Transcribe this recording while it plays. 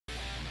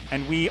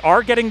And we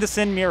are getting the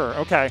Sin Mirror.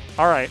 Okay,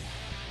 all right.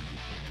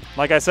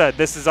 Like I said,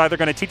 this is either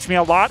going to teach me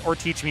a lot or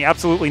teach me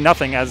absolutely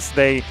nothing as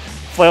they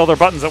flail their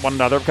buttons at one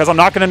another, because I'm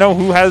not going to know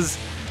who has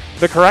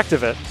the correct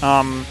of it.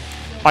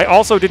 I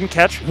also didn't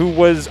catch who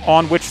was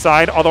on which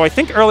side, although I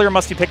think earlier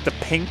Musty picked the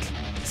pink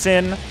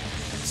Sin.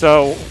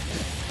 So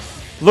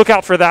look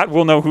out for that.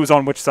 We'll know who's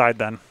on which side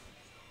then.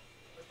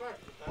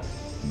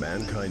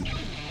 Mankind.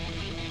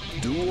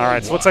 All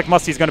right, so looks like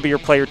Musty's going to be your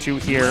player 2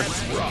 here.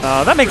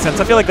 That makes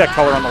sense. I feel like that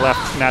color on the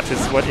left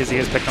matches what Izzy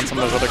has picked on some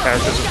of those other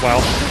characters as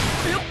well.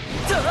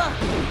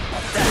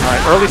 All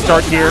right, early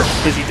start here.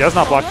 Izzy does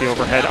not block the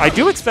overhead. I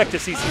do expect to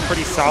see some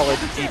pretty solid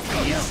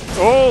DPs.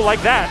 Oh,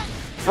 like that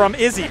from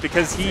Izzy,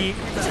 because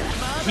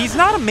he's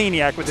not a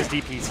maniac with his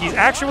DPs. He's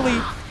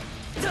actually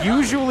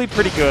usually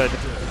pretty good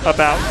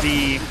about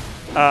the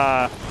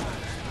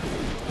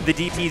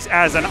DPs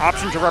as an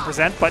option to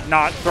represent, but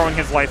not throwing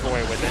his life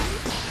away with it.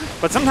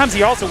 But sometimes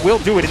he also will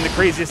do it in the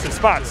craziest of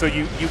spots, so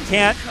you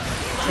can't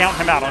count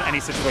him out on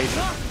any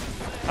situation.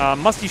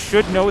 Musty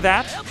should know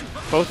that.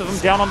 Both of them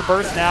down on the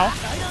burst now.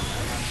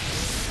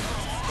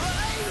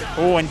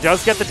 Oh, and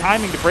does get the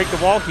timing to break the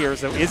wall here,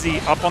 so Izzy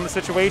up on the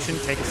situation.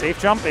 Take a safe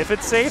jump if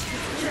it's safe.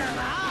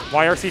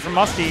 YRC from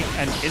Musty,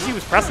 and Izzy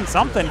was pressing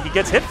something. He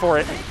gets hit for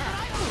it.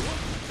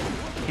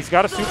 He's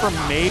got a super,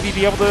 maybe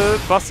be able to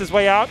bust his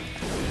way out.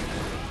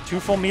 2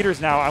 full meters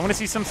now. I want to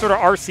see some sort of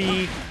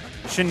RC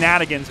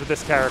shenanigans with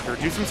this character.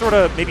 Do some sort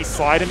of maybe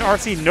slide into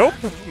RC. Nope.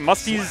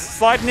 Musty's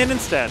sliding in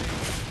instead.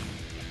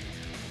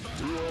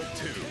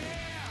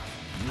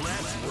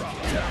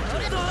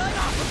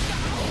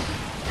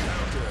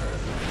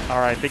 All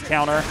right, big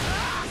counter.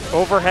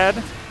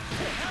 Overhead.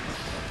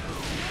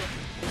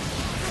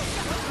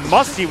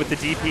 Musty with the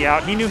DP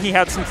out. He knew he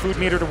had some food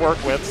meter to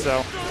work with,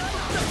 so.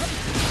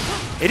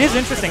 It is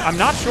interesting. I'm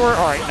not sure.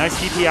 All right, nice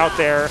DP out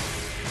there.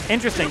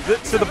 Interesting.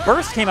 So the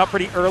burst came up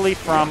pretty early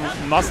from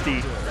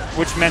Musty,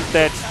 which meant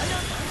that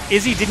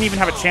Izzy didn't even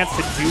have a chance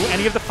to do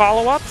any of the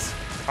follow-ups.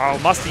 Oh,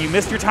 Musty, you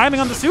missed your timing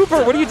on the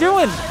super. What are you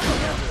doing?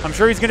 I'm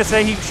sure he's going to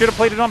say he should have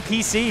played it on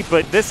PC,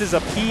 but this is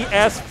a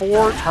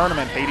PS4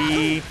 tournament,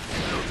 baby.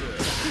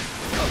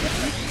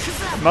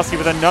 Musty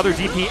with another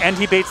DP, and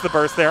he baits the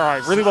burst there. All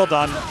right, really well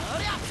done.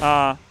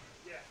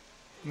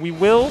 We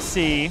will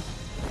see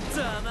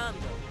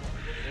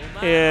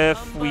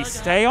if we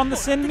stay on the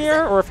Sin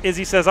Mirror or if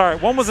Izzy says, all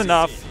right, one was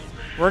enough.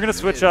 We're going to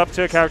switch up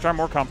to a character I'm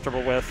more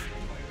comfortable with.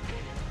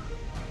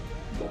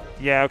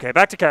 Yeah, okay,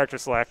 back to character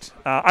select.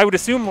 I would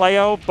assume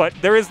Leo, but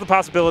there is the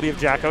possibility of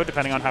Jacko,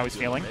 depending on how he's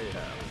feeling.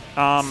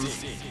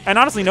 And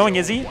honestly, knowing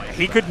Izzy,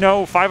 he could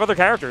know 5 other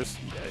characters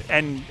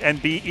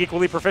and be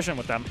equally proficient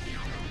with them.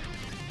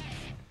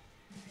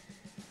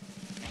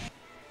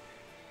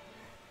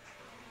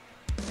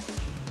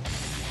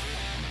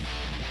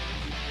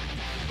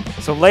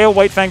 So Leo,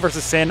 White Fang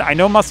versus Sin. I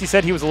know Musty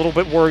said he was a little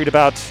bit worried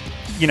about,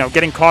 you know,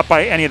 getting caught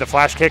by any of the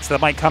flash kicks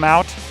that might come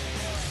out.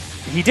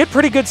 He did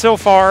pretty good so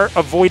far,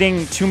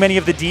 avoiding too many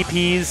of the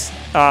DPs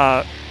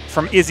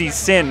from Izzy's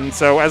Sin.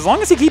 So as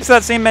long as he keeps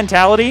that same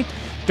mentality,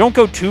 don't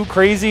go too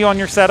crazy on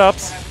your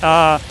setups.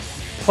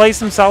 Play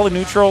some solid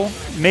neutral,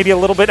 maybe a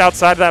little bit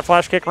outside of that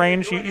flash kick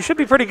range. You should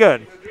be pretty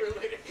good.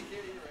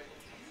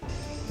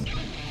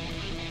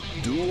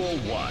 Duel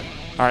 1.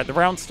 All right, the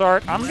round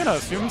start. I'm going to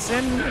assume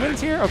Sin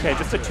wins here. Okay,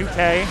 just a 2K,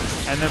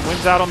 and then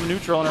wins out on the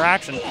neutral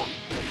interaction.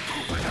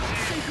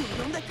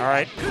 All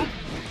right.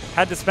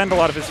 Had to spend a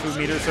lot of his food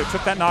meters, so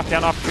took that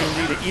knockdown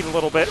opportunity to eat a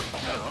little bit.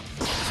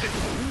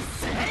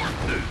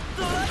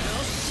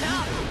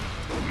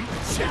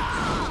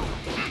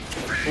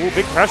 Ooh,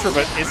 big pressure,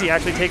 but Izzy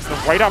actually takes the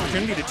right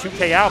opportunity to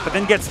 2K out, but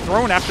then gets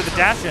thrown after the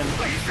dash in.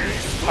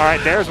 All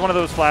right, there's one of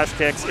those flash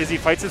kicks. Izzy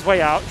fights his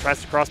way out,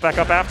 tries to cross back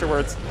up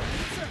afterwards.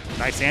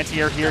 Nice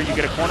anti-air here. You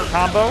get a corner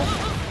combo.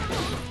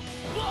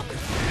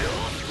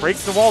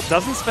 Breaks the wall,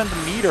 doesn't spend the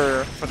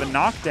meter for the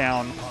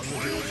knockdown.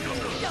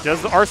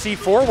 Does the RC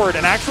forward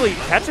and actually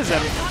catches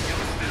him.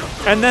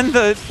 And then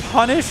the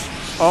punish.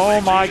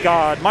 Oh my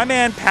god. My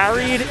man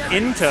parried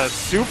into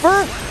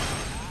super?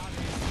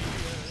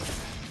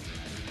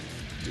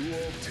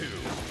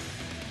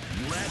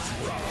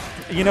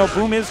 You know,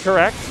 Boom is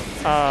correct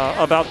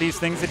about these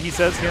things that he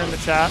says here in the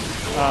chat.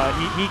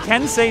 He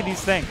can say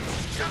these things.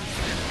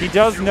 He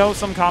does know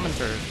some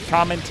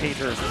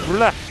commentators.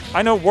 Blah.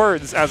 I know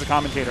words as a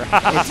commentator.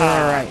 It's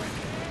all right.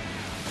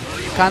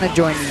 Kind of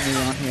joining me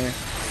on here.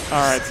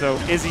 All right, so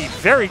Izzy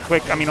very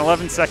quick. I mean,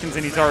 11 seconds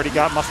and he's already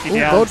got Musty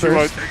down to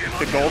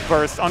the gold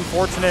burst.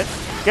 Unfortunate.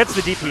 Gets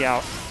the DP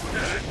out.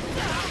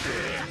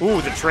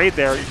 Ooh, the trade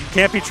there. You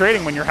can't be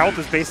trading when your health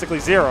is basically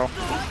 0.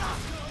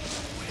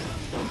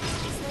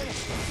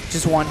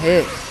 Just one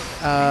hit.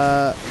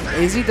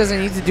 Izzy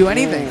doesn't need to do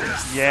anything. Ooh,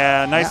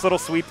 yeah, nice little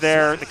sweep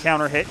there. The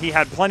counter hit. He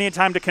had plenty of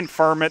time to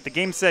confirm it. The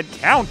game said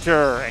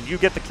counter, and you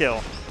get the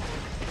kill.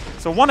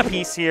 So one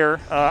apiece here.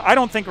 I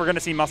don't think we're going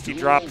to see Musty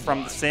drop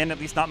from the Sin, at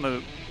least not in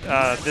the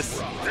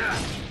this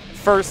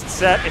first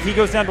set. If he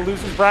goes down to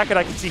loser's bracket,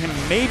 I can see him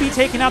maybe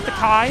taking out the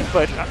Kai,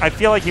 but I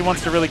feel like he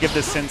wants to really give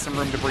this Sin some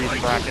room to breathe in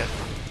bracket.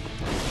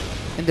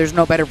 And there's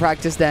no better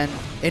practice than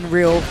in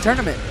real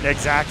tournament.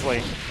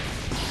 Exactly.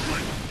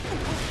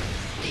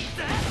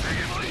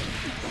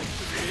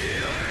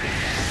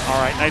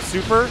 All right, nice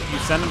super. You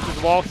send him through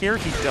the wall here.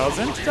 He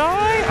doesn't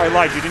die. I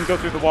lied. You didn't go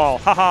through the wall.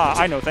 Haha,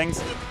 I know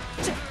things.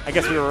 I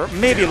guess we were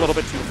maybe a little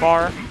bit too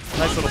far.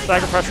 Nice little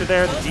stagger pressure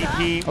there. The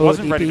DP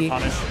wasn't ready to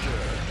punish.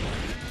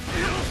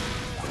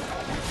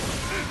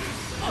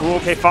 Ooh,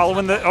 okay,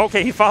 following the.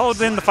 Okay, he followed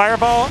in the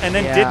fireball and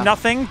then did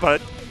nothing,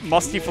 but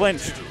Musty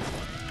flinched.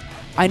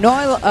 I know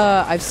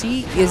I've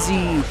seen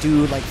Izzy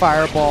do like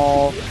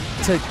fireball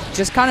to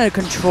just kind of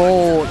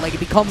control, like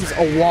it becomes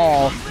a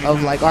wall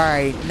of like, all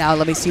right, now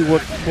let me see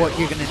what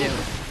you're gonna do.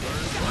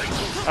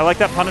 I like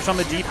that punish on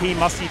the DP.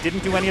 Musty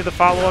didn't do any of the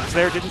follow-ups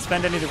there, didn't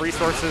spend any of the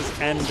resources,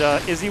 and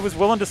Izzy was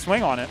willing to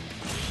swing on it.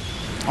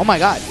 Oh my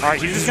god. All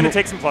right, he's just gonna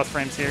take some plus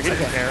frames here. He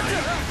doesn't care.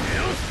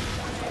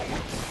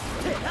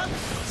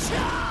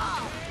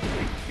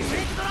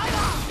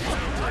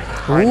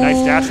 All right,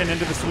 nice dash in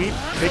into the sweep.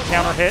 Big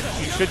counter hit.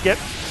 You should get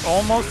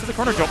almost to the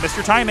corner. Don't miss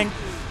your timing.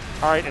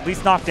 All right, at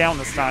least knocked down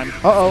this time.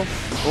 Uh-oh.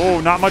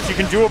 Oh, not much you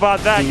can do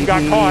about that. You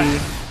got caught.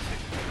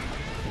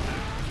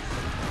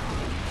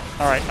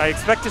 All right, I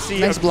expect to see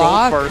nice a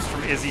block. gold burst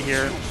from Izzy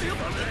here.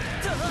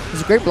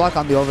 There's a great block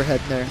on the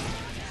overhead there.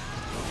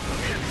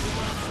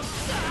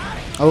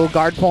 Oh,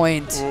 guard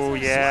point. Oh,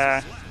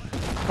 yeah.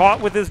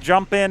 Caught with his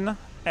jump in,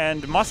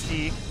 and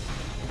Musty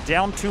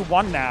down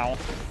 2-1 now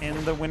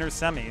in the winner's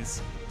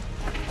semis.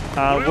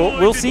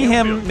 We'll see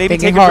him maybe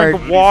take a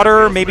drink of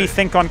water, maybe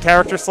think on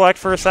character select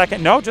for a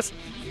second. No, just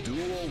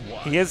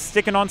he is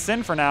sticking on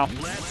Sin for now.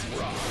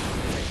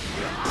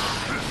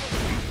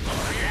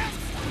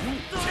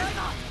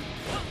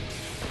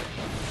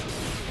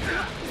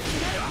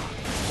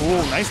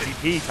 Ooh, nice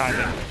DP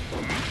timing.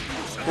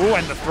 Ooh,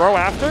 and the throw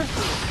after.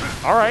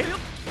 All right,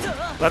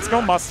 let's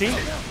go, Musty.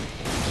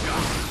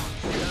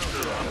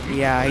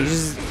 Yeah,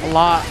 he's just a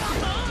lot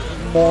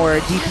more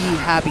DP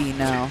happy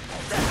now.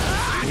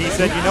 He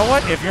said, you know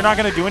what? If you're not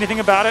going to do anything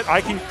about it,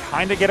 I can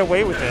kind of get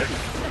away with it.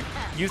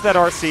 Use that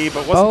RC,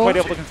 but wasn't quite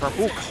able to confirm.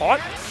 Ooh, caught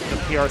the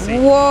PRC.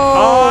 Whoa!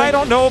 Oh, I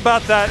don't know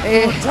about that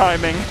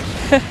timing.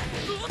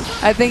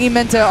 I think he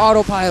meant to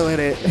autopilot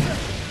it.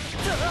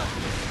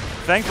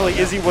 Thankfully,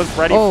 Izzy was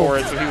ready for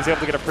it, so he was able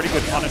to get a pretty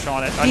good punish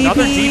on it.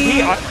 Another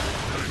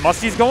DP.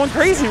 Musty's going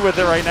crazy with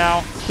it right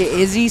now. Okay,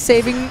 Izzy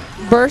saving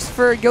burst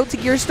for Guilty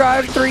Gear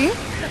Strive 3.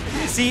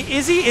 See,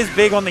 Izzy is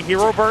big on the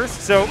hero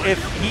burst, so if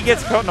he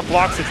gets caught in a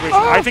block situation,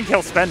 I think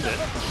he'll spend it.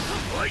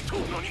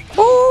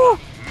 Oh!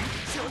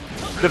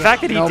 The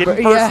fact that he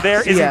didn't burst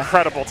there is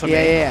incredible to me.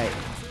 Yeah.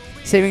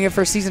 Saving it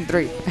for Season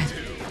 3.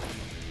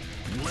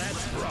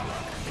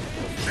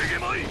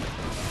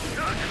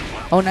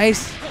 Oh,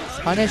 nice.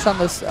 Punish on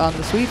the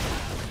sweep.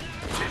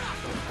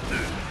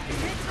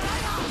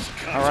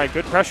 All right,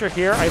 good pressure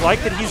here. I like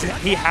that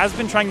he has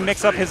been trying to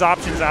mix up his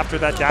options after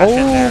that dash in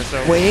there.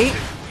 So wait.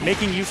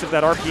 Making use of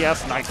that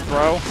RPS, nice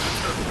throw.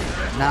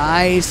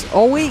 Nice.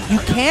 Oh, wait, you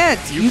can't.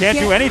 You can't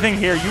do anything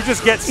here. You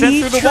just get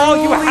sent through the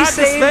wall. You had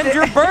to spend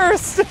your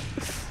burst.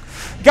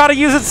 Got to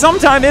use it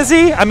sometime,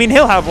 Izzy. I mean,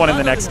 he'll have one in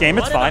the next game.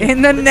 It's fine.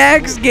 In the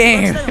next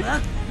game.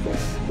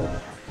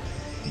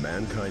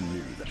 Mankind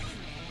knew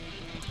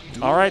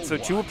that. All right, so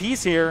 2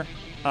 apiece here.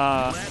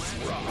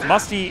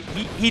 Musty,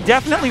 he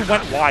definitely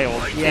went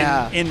wild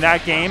in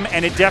that game,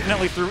 and it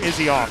definitely threw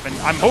Izzy off. And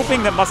I'm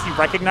hoping that Musty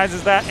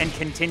recognizes that and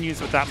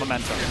continues with that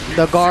momentum.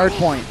 The guard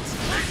point.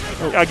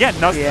 Again,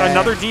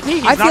 another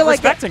DP. He's not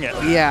respecting it.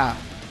 Yeah.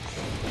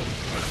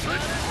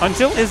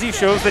 Until Izzy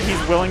shows that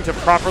he's willing to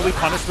properly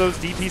punish those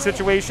DP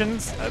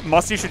situations,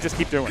 Musty should just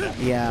keep doing it.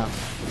 Yeah.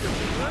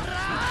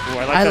 Ooh,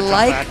 I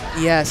like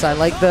yes, I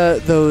like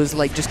those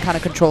like just kind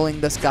of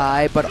controlling the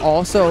sky, but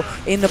also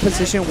in the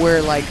position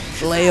where like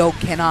Leo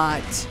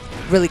cannot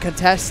really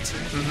contest.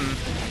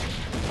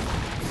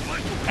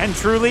 And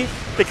truly,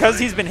 because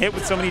he's been hit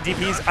with so many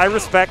DPs, I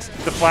respect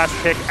the flash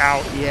kick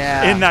out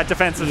in that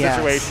defensive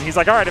situation. He's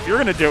like, all right, if you're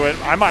going to do it,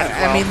 I might as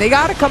well. I mean, they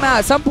got to come out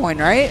at some point,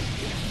 right?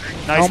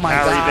 Nice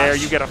parry there.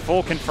 You get a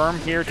full confirm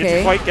here.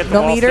 Didn't quite get the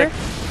no ball meter.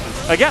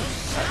 stick. Again,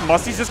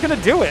 Musty's just going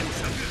to do it.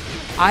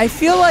 I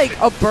feel like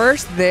a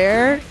burst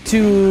there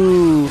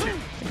to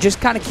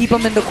just kind of keep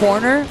him in the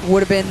corner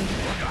would have been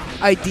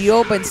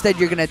ideal, but instead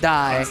you're going to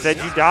die. Instead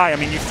you die. I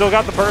mean, you still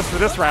got the burst for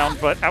this round,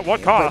 but at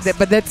what cost?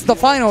 But that's the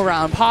final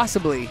round,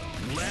 possibly.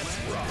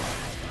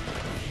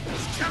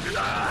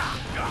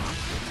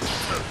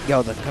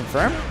 Yo, the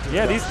confirm?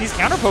 Yeah, these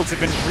counter pokes have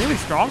been really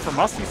strong for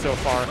Musty so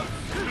far.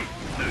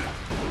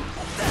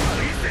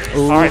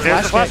 Ooh, all right,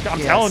 there's the flash. I'm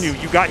telling you,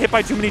 you got hit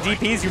by too many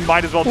DPs, you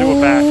might as well do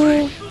it back.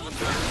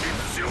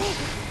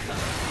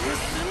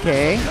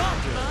 Okay.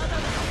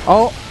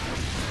 Oh.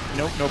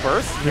 Nope, no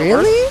burst.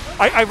 Really? Burst.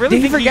 I really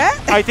Did he forget?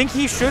 I think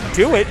he should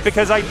do it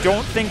because I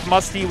don't think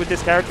Musty with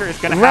this character is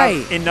going to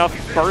have enough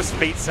burst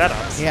bait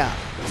setups. Yeah.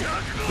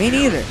 Me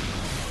neither.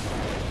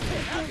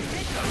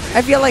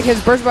 I feel like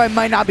his burst bite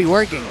might not be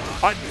working.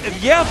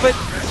 Yeah, but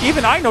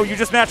even I know you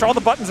just match all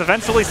the buttons.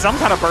 Eventually, some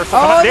kind of burst will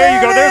come out. There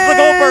you go. There's the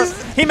gold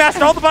burst. He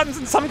matched all the buttons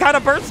and some kind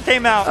of burst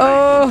came out.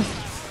 Oh.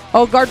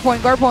 Oh, guard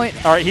point, guard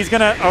point. All right, he's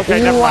gonna.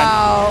 Okay, never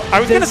Wow. mind. I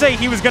was gonna say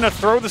he was gonna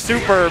throw the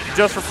super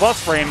just for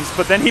plus frames,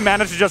 but then he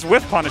managed to just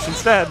whiff punish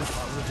instead.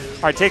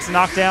 All right, takes a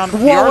knockdown.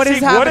 Whoa, what is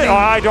happening? Oh,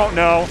 I don't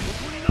know.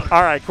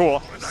 All right,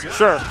 cool.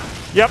 Sure.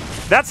 Yep,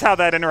 that's how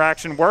that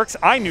interaction works.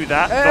 I knew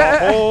that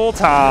the whole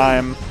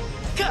time.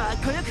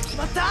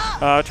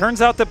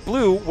 Turns out that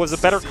blue was a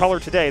better color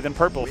today than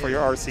purple for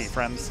your RC,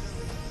 friends.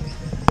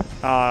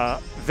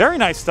 Very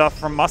nice stuff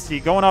from Musty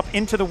going up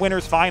into the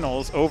winners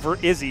finals over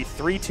Izzy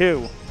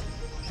 3-2.